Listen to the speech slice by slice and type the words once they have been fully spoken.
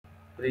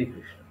Hare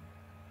Krishna.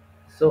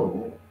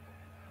 So,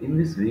 in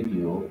this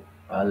video,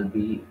 I'll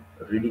be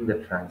reading the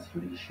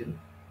translation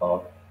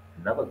of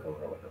Nava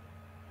Gauravaram.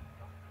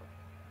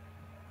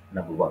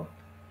 Number one,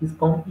 his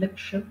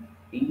complexion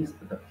is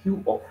the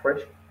hue of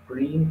fresh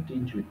cream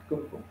tinged with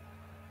kunkum.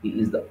 He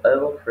is the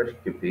ever-fresh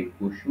Cupid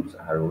who shoots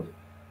arrows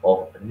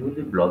of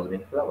newly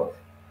blossoming flowers.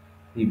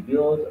 He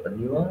bears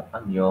newer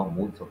and newer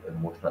moods of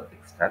emotional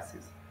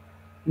ecstasies.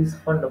 He is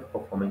fond of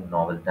performing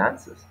novel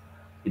dances.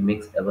 He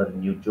makes ever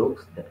new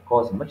jokes that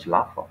cause much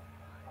laughter.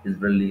 His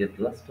brilliant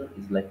luster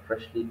is like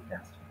freshly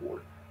cast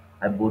gold.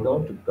 I bow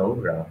down to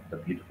Gaura, the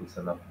beautiful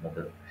son of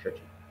Mother Saci.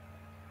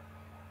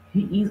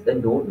 He is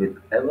endowed with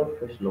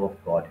ever-fresh love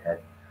of Godhead.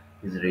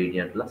 His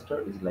radiant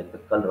luster is like the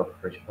color of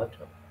fresh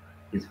butter.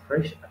 His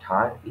fresh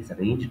attire is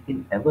arranged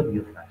in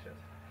ever-new fashions.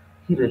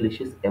 He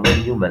relishes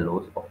ever-new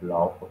mellows of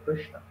love for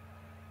Krsna.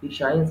 He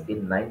shines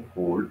in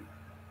ninefold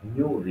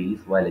new rays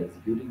while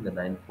executing the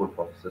ninefold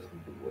processes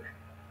of devotion.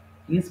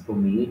 He is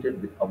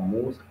permeated with a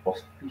most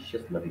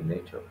auspicious loving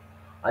nature.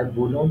 I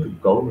bow down to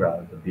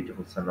Gaura, the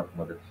beautiful son of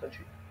Mother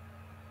Saci.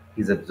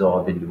 He is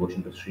absorbed in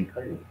devotion to Sri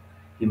Hari.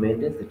 He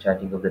maintains the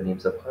chanting of the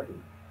names of Hari.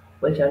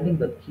 While chanting,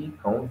 he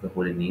counts the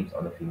holy names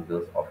on the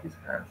fingers of his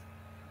hands.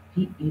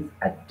 He is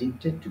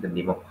addicted to the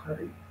name of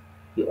Hari.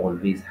 He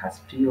always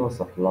has tears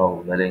of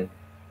love welling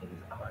in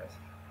his eyes.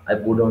 I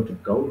bow down to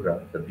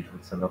Gaura, the beautiful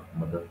son of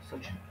Mother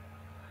Sachi.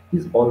 He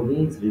is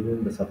always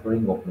removing the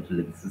suffering of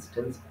material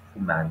existence for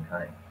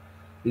mankind.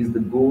 He is the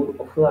goal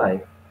of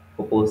life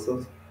for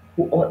persons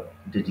who are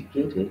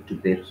dedicated to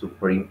their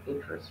supreme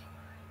interest.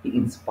 He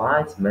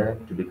inspires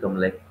men to become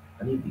like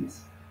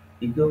honeybees,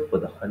 eager for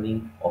the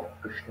honey of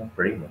Krishna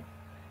Prema.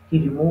 He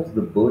removes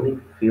the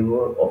burning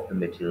fever of the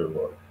material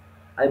world.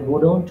 I bow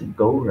down to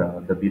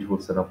Gaura, the beautiful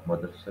son of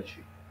Mother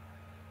Sachi.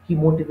 He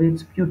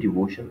motivates pure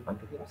devotion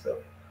unto himself.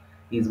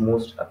 He is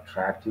most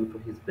attractive to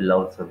his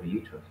beloved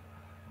servitors.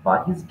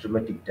 By his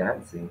dramatic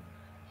dancing,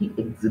 he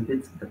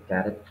exhibits the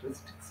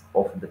characteristics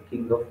of the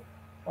king of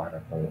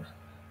paramours.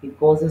 He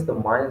causes the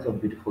minds of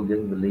beautiful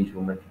young village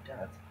women to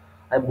dance.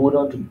 I bow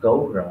down to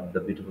Gaura, the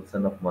beautiful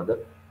son of Mother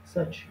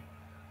Sachi.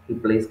 He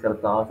plays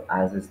kartals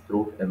as his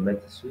throat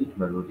emits sweet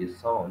melodious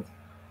sounds,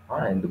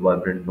 and the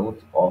vibrant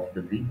notes of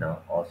the veena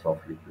are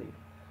softly played.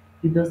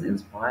 He thus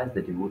inspires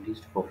the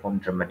devotees to perform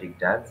dramatic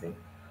dancing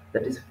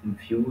that is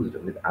infused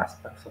with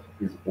aspects of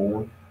his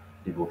own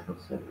devotional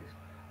service.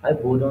 I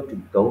bow down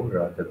to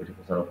Gaura, the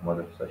beautiful son of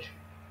Mother Sachi.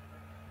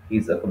 He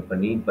is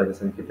accompanied by the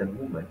Sankirtan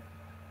movement,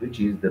 which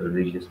is the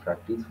religious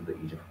practice for the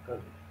age of Kali.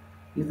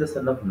 He is the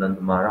son of Nand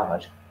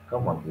Maharaj,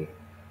 come again.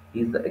 He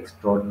is the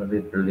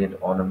extraordinary brilliant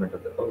ornament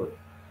of the earth.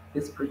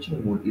 His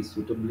preaching mood is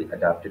suitably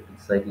adapted to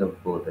the cycle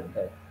of birth and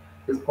death.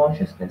 His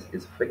consciousness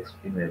is fixed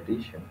in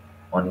meditation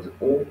on his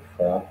own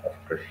form of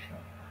Krishna.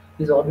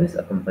 He is always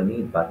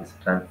accompanied by his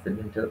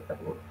transcendental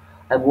abode.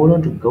 I bow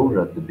down to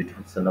Gaura, the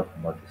beautiful son of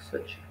Mother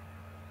Sachi.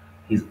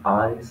 His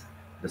eyes,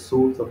 the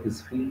soles of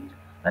his feet,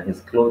 and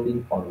his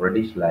clothing are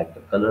reddish like the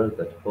color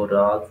that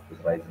heralds the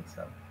rising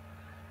sun.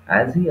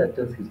 As he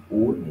utters his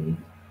own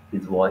name,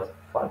 his voice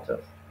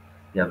falters.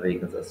 He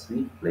awakens a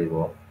sweet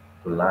flavor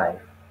to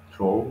life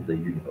throughout the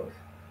universe.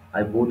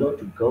 I bow down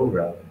to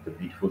Gaura, the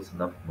beautiful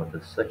son of Mother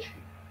Sachi.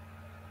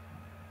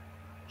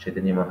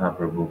 Chaitanya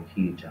Mahaprabhu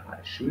ki jai,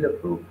 Srila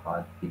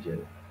Prabhupada ki jai,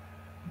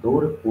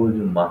 Gaura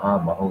Purni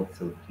Maha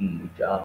Mahotsav ki jai.